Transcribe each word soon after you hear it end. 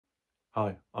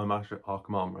Hi, I'm Ash at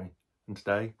Arkham Armory, and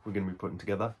today we're going to be putting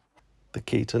together the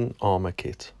Keaton Armour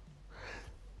Kit.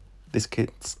 This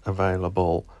kit's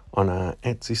available on our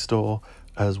Etsy store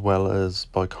as well as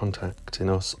by contacting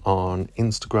us on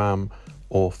Instagram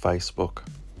or Facebook.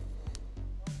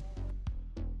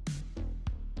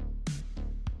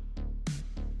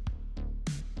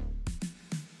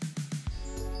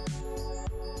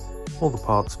 All the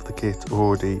parts for the kit are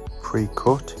already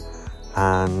pre-cut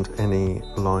and any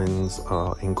lines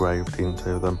are engraved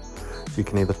into them. So you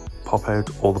can either pop out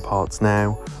all the parts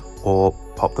now or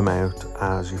pop them out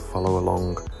as you follow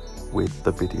along with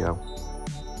the video.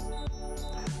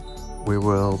 We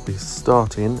will be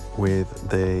starting with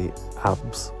the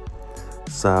abs.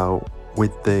 So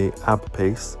with the ab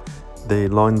piece, the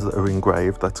lines that are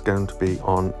engraved, that's going to be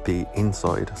on the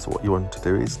inside. So what you want to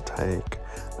do is take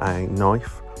a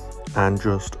knife and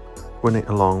just run it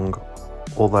along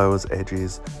all those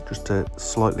edges just to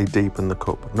slightly deepen the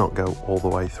cut but not go all the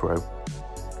way through.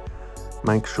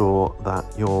 Make sure that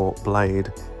your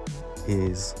blade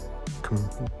is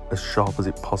as sharp as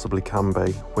it possibly can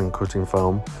be when cutting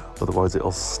foam, otherwise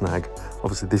it'll snag.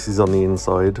 Obviously this is on the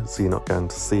inside so you're not going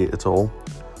to see it at all,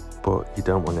 but you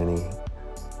don't want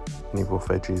any rough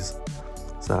edges,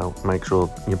 so make sure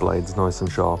your blade's nice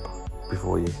and sharp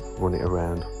before you run it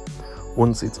around.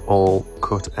 Once it's all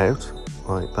cut out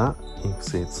like that, you can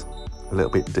see it's a little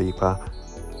bit deeper,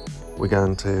 we're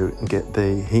going to get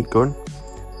the heat gun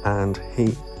and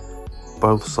heat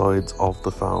both sides of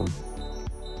the foam.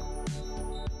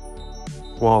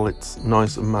 While it's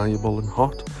nice and malleable and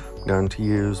hot, I'm going to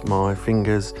use my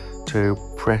fingers to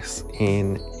press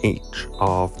in each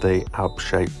of the ab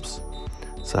shapes.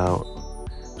 So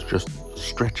it's just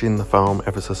stretching the foam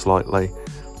ever so slightly.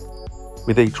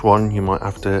 With each one you might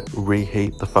have to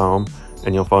reheat the foam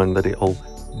and you'll find that it'll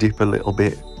dip a little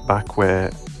bit back where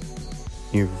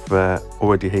you've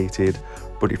already heated,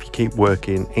 but if you keep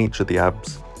working each of the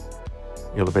abs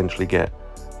you'll eventually get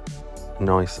a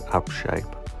nice ab shape.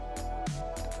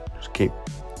 Just keep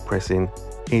pressing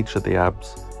each of the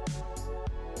abs,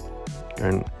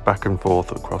 going back and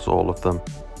forth across all of them.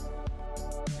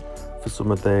 For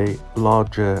some of the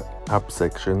larger ab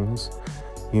sections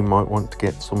you might want to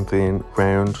get something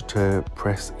round to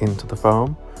press into the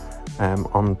foam.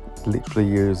 I'm literally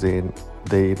using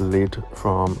the lid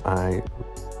from a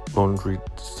laundry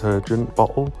detergent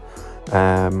bottle,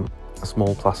 a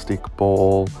small plastic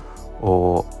ball,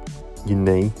 or your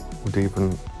knee would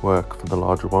even work for the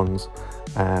larger ones,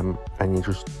 and you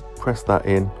just press that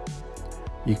in.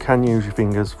 You can use your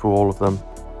fingers for all of them,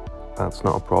 that's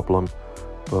not a problem,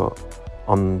 but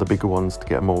on the bigger ones to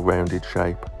get a more rounded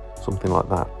shape, something like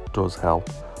that does help.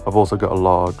 I've also got a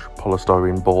large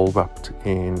polystyrene ball wrapped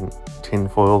in tin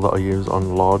foil that I use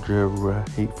on larger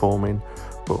heat forming,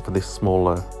 but for this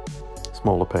smaller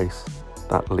piece,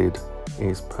 that lid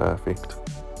is perfect.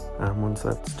 And once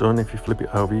that's done, if you flip it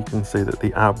over, you can see that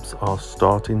the abs are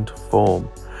starting to form.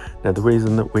 Now the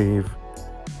reason that we've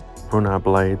run our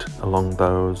blade along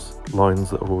those lines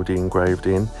that are already engraved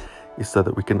in is so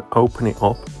that we can open it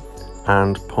up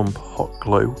and pump hot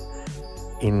glue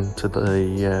into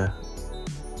the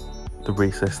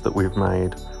recess that we've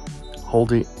made.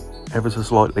 Hold it ever so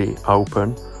slightly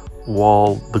open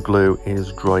while the glue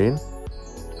is drying.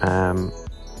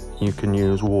 You can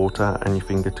use water and your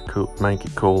finger to make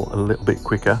it cool a little bit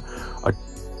quicker. I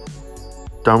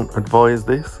don't advise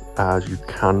this as you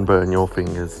can burn your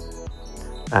fingers.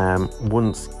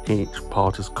 Once each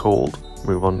part is cooled,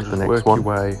 move on to the next one.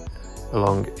 Work your way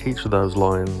along each of those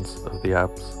lines of the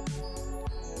abs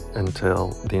until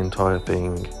the entire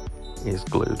thing is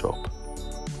glued up.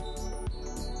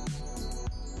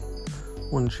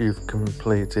 Once you've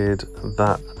completed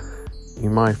that, you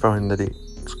may find that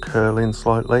it's curling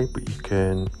slightly, but you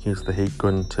can use the heat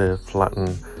gun to flatten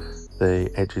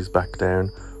the edges back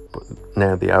down. But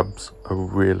now the abs are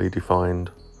really defined.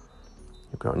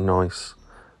 You've got a nice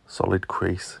solid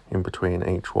crease in between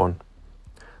each one.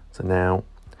 So now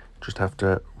just have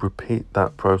to repeat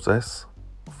that process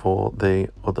for the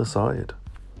other side.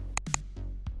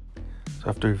 So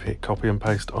after we've hit copy and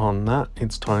paste on that,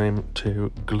 it's time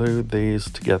to glue these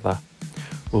together.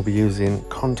 We'll be using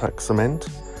contact cement.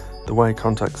 The way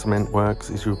contact cement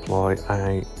works is you apply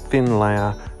a thin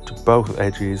layer to both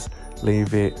edges,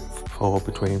 leave it for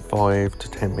between 5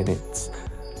 to 10 minutes,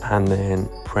 and then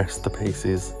press the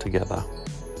pieces together.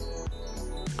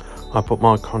 I put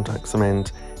my contact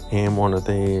cement in one of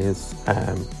these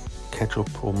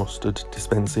ketchup or mustard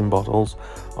dispensing bottles.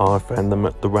 I found them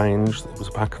at the range. It was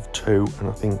a pack of 2 and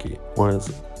I think it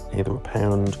was either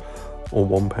 £1 or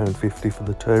 £1.50 for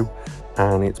the 2,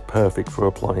 and it's perfect for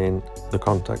applying the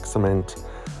contact cement.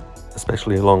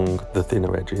 especially along the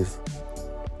thinner edges.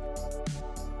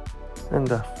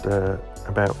 And after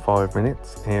about 5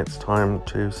 minutes, it's time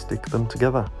to stick them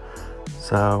together.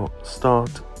 So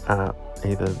start at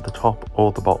either the top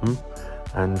or the bottom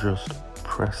and just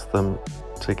press them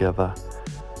together.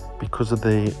 Because of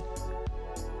the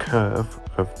curve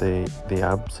of the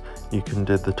abs, you can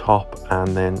do the top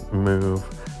and then move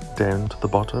down to the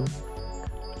bottom,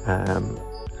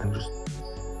 and just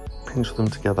pinch them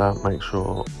together, make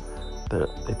sure that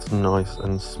it's nice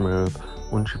and smooth.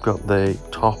 Once you've got the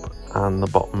top and the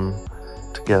bottom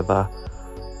together,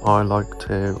 I like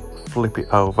to flip it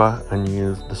over and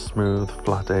use the smooth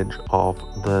flat edge of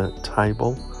the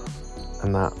table,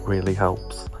 and that really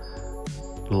helps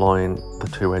line the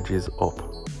two edges up.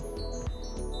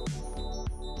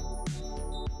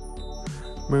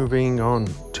 Moving on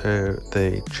to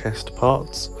the chest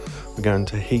parts, we're going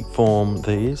to heat form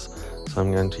these. So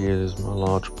I'm going to use my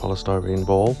large polystyrene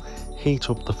ball, heat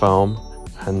up the foam,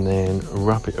 and then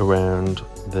wrap it around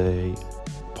the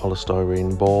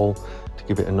polystyrene ball to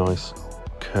give it a nice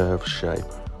curved shape.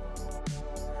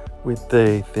 With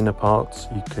the thinner parts,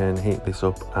 you can heat this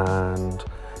up and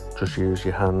just use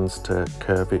your hands to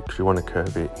curve it, because you want to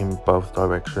curve it in both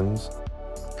directions.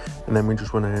 And then we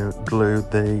just want to glue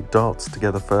the darts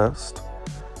together first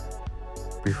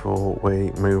before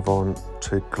we move on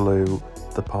to glue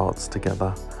the parts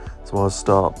together. So I'll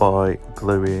start by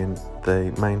gluing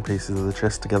the main pieces of the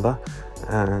chest together,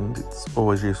 and it's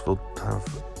always useful to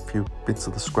have a few bits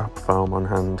of the scrap foam on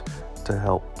hand to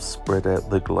help spread out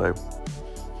the glue.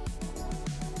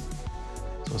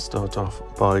 So I'll start off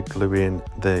by gluing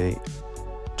the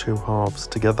two halves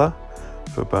together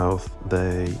for both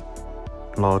the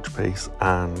large piece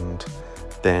and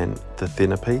then the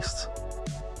thinner piece.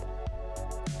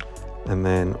 And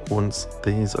then once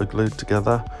these are glued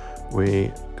together,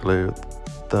 we glue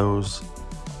those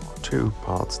two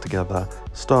parts together,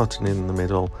 starting in the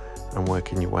middle and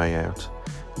working your way out.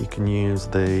 You can use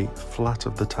the flat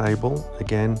of the table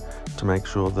again to make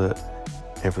sure that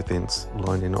everything's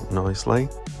lining up nicely.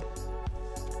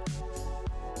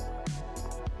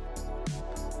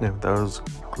 Now with those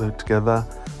glued together,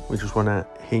 we just want to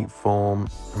heat form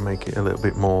and make it a little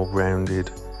bit more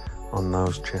rounded on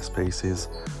those chest pieces.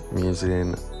 I'm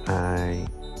using a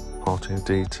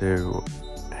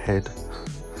R2-D2 head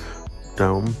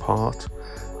dome part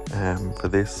for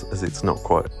this, as it's not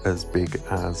quite as big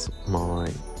as my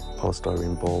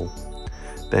polystyrene ball.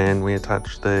 Then we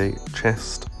attach the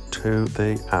chest to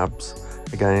the abs,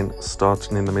 again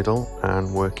starting in the middle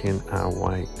and working our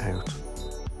way out.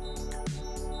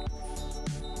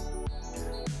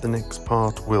 The next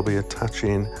part we'll be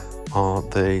attaching are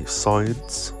the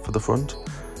sides for the front.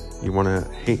 You want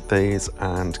to heat these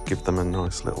and give them a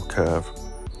nice little curve.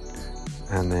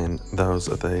 And then those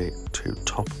are the two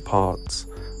top parts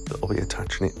that will be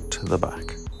attaching it to the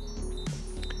back.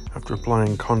 After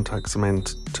applying contact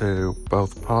cement to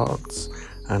both parts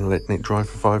and letting it dry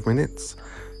for 5 minutes,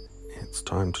 it's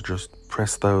time to just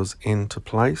press those into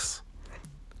place.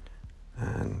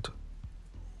 And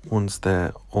once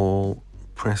they're all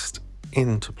pressed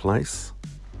into place,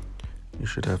 you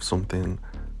should have something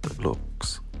that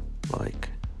looks like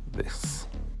this.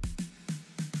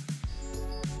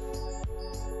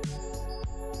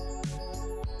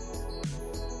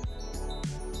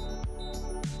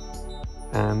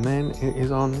 And then it is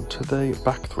on to the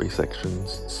back three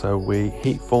sections. So we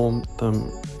heat form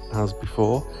them as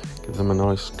before, give them a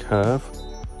nice curve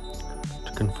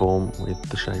to conform with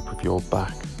the shape of your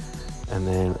back, and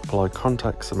then apply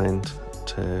contact cement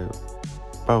to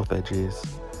both edges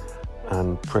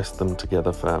and press them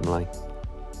together firmly.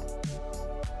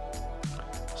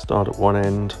 Start at one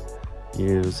end,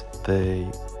 use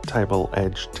the table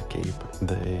edge to keep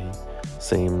the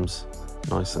seams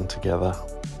nice and together.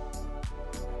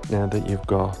 Now that you've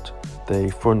got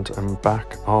the front and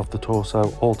back of the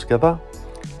torso all together,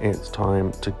 it's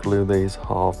time to glue these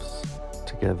halves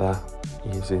together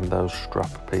using those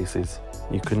strap pieces.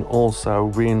 You can also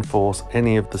reinforce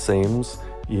any of the seams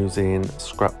using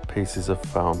scrap pieces of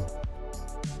foam.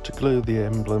 To glue the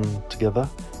emblem together,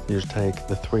 you just take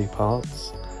the three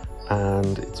parts,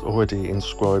 and it's already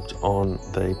inscribed on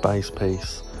the base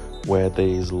piece where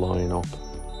these line up.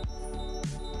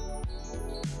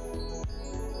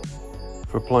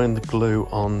 For applying the glue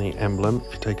on the emblem,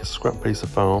 if you take a scrap piece of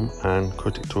foam and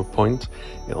cut it to a point,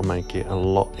 it'll make it a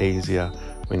lot easier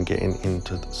when getting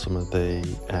into some of the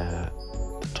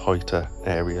tighter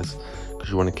areas, because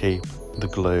you want to keep the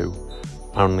glue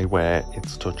only where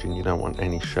it's touching. You don't want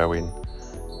any showing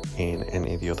in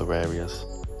any of the other areas.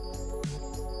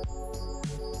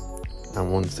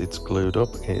 And once it's glued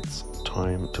up, it's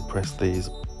time to press these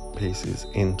pieces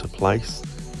into place.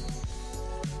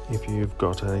 If you've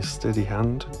got a steady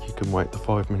hand, you can wait the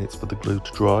 5 minutes for the glue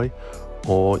to dry,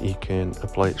 or you can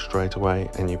apply it straight away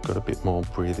and you've got a bit more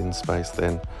breathing space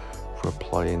then for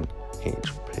applying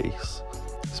each piece,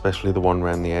 especially the one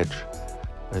around the edge,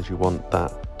 as you want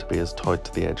that to be as tight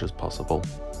to the edge as possible.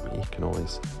 But you can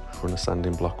always run a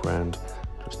sanding block round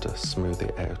just to smooth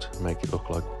it out and make it look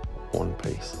like one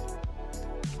piece.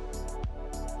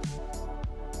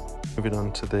 Moving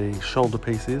on to the shoulder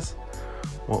pieces,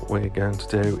 what we're going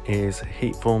to do is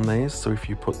heat form these. So if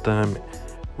you put them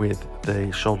with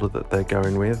the shoulder that they're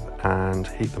going with and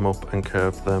heat them up and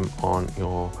curve them on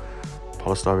your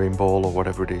polystyrene ball or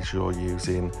whatever it is you're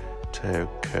using to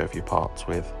curve your parts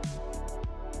with.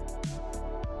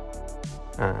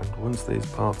 And once these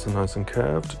parts are nice and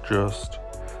curved, just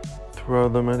throw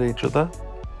them at each other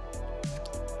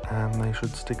and they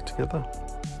should stick together.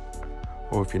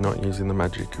 Or if you're not using the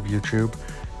magic of YouTube,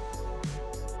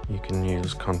 you can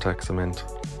use contact cement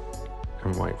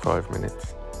and wait 5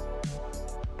 minutes.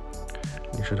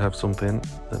 You should have something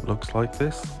that looks like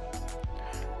this.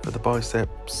 For the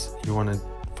biceps, you want to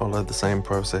follow the same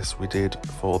process we did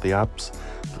for the abs.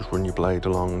 Just run your blade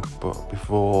along, but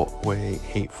before we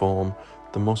heat form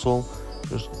the muscle,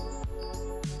 just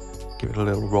give it a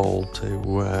little roll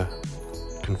to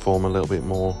conform a little bit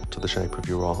more to the shape of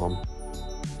your arm.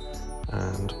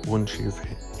 And once you've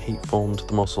heat formed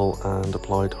the muscle and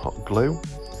applied hot glue,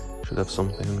 you should have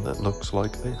something that looks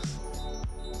like this.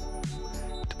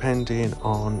 Depending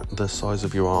on the size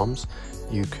of your arms,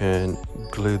 you can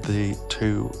glue the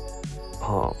two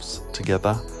halves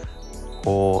together,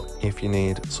 or if you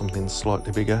need something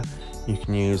slightly bigger, you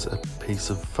can use a piece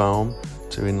of foam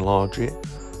to enlarge it.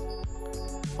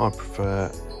 I prefer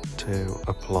to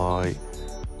apply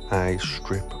a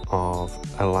strip of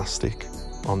elastic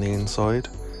on the inside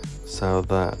so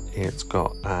that it's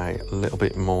got a little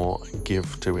bit more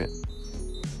give to it.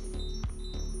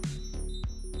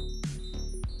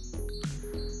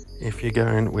 If you're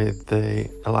going with the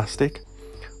elastic,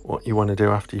 what you want to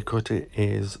do after you cut it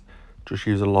is just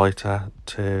use a lighter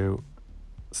to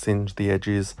singe the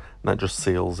edges, and that just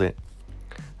seals it.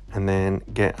 And then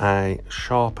get a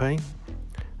Sharpie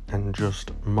and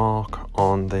just mark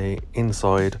on the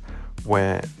inside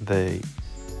where the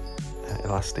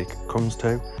elastic comes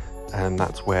to, and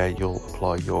that's where you'll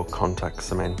apply your contact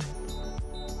cement.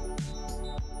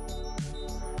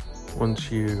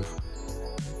 Once you've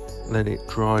let it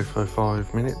dry for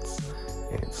 5 minutes,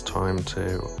 it's time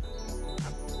to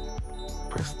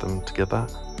press them together.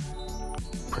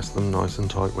 Press them nice and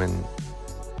tight when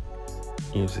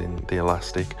using the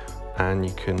elastic, and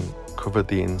you can cover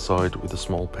the inside with a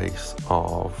small piece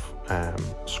of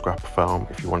scrap foam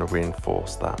if you want to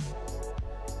reinforce that.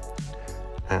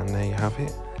 And there you have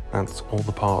it. That's all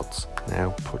the parts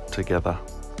now put together.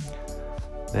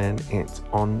 Then it's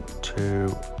on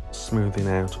to smoothing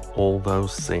out all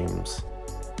those seams.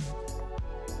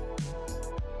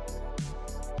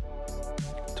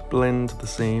 To blend the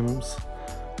seams,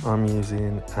 I'm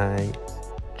using a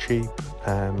cheap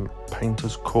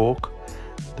painter's cork.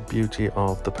 The beauty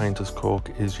of the painter's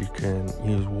cork is you can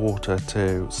use water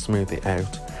to smooth it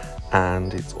out,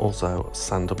 and it's also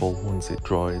sandable once it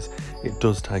dries. It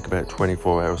does take about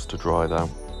 24 hours to dry though,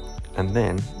 and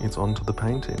then it's onto the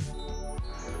painting.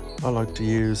 I like to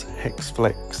use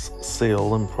HexFlex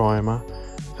seal and primer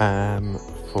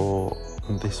for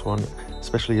this one,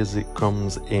 especially as it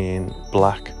comes in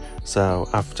black. So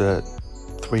after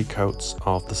 3 coats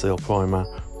of the seal primer,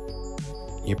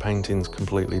 your painting's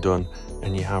completely done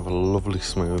and you have a lovely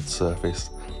smooth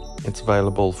surface. It's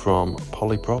available from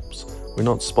Polyprops. We're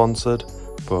not sponsored,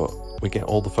 but we get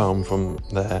all the foam from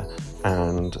there,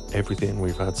 and everything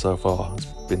we've had so far has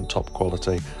been top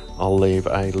quality. I'll leave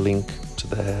a link to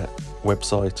their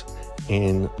website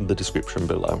in the description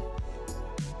below.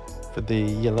 For the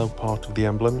yellow part of the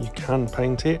emblem, you can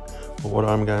paint it, but what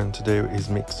I'm going to do is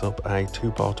mix up a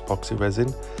 2-part epoxy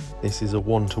resin. This is a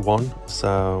 1-to-1,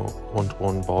 so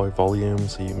 1-to-1 by volume,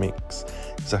 so you mix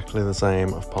exactly the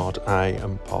same of part A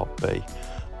and part B.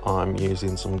 I'm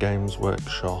using some Games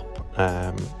Workshop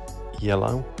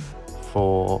yellow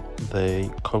for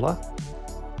the colour.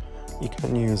 You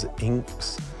can use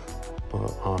inks,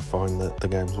 but I find that the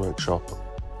Games Workshop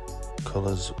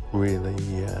colours really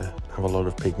have a lot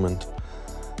of pigment.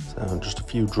 So just a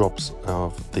few drops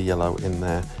of the yellow in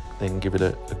there, then give it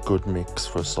a good mix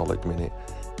for a solid minute.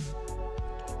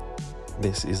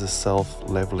 This is a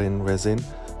self-leveling resin,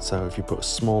 so if you put a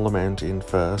small amount in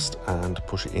first and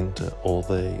push it into all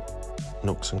the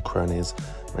nooks and crannies,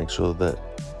 make sure that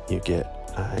you get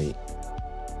a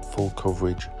full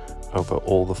coverage over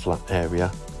all the flat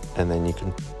area, and then you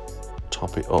can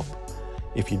top it up.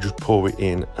 If you just pour it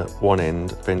in at one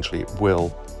end, eventually it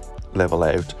will level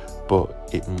out, but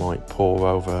it might pour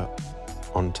over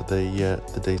onto the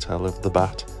detail of the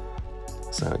bat.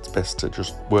 So it's best to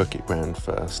just work it round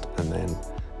first and then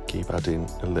keep adding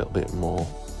a little bit more.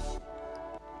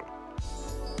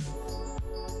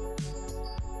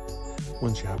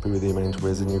 Once you're happy with the amount of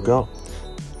resin you've got,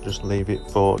 just leave it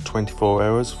for 24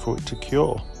 hours for it to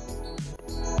cure.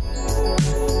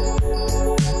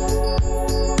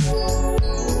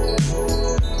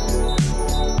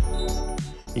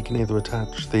 You can either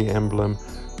attach the emblem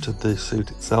to the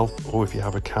suit itself, or if you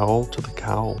have a cowl, to the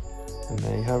cowl. And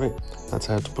there you have it. That's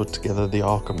how to put together the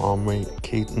Arkham Armory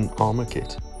Keaton Armour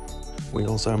Kit. We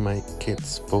also make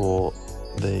kits for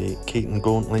the Keaton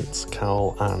gauntlets,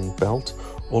 cowl and belt,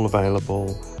 all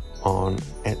available on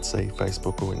Etsy,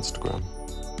 Facebook or Instagram.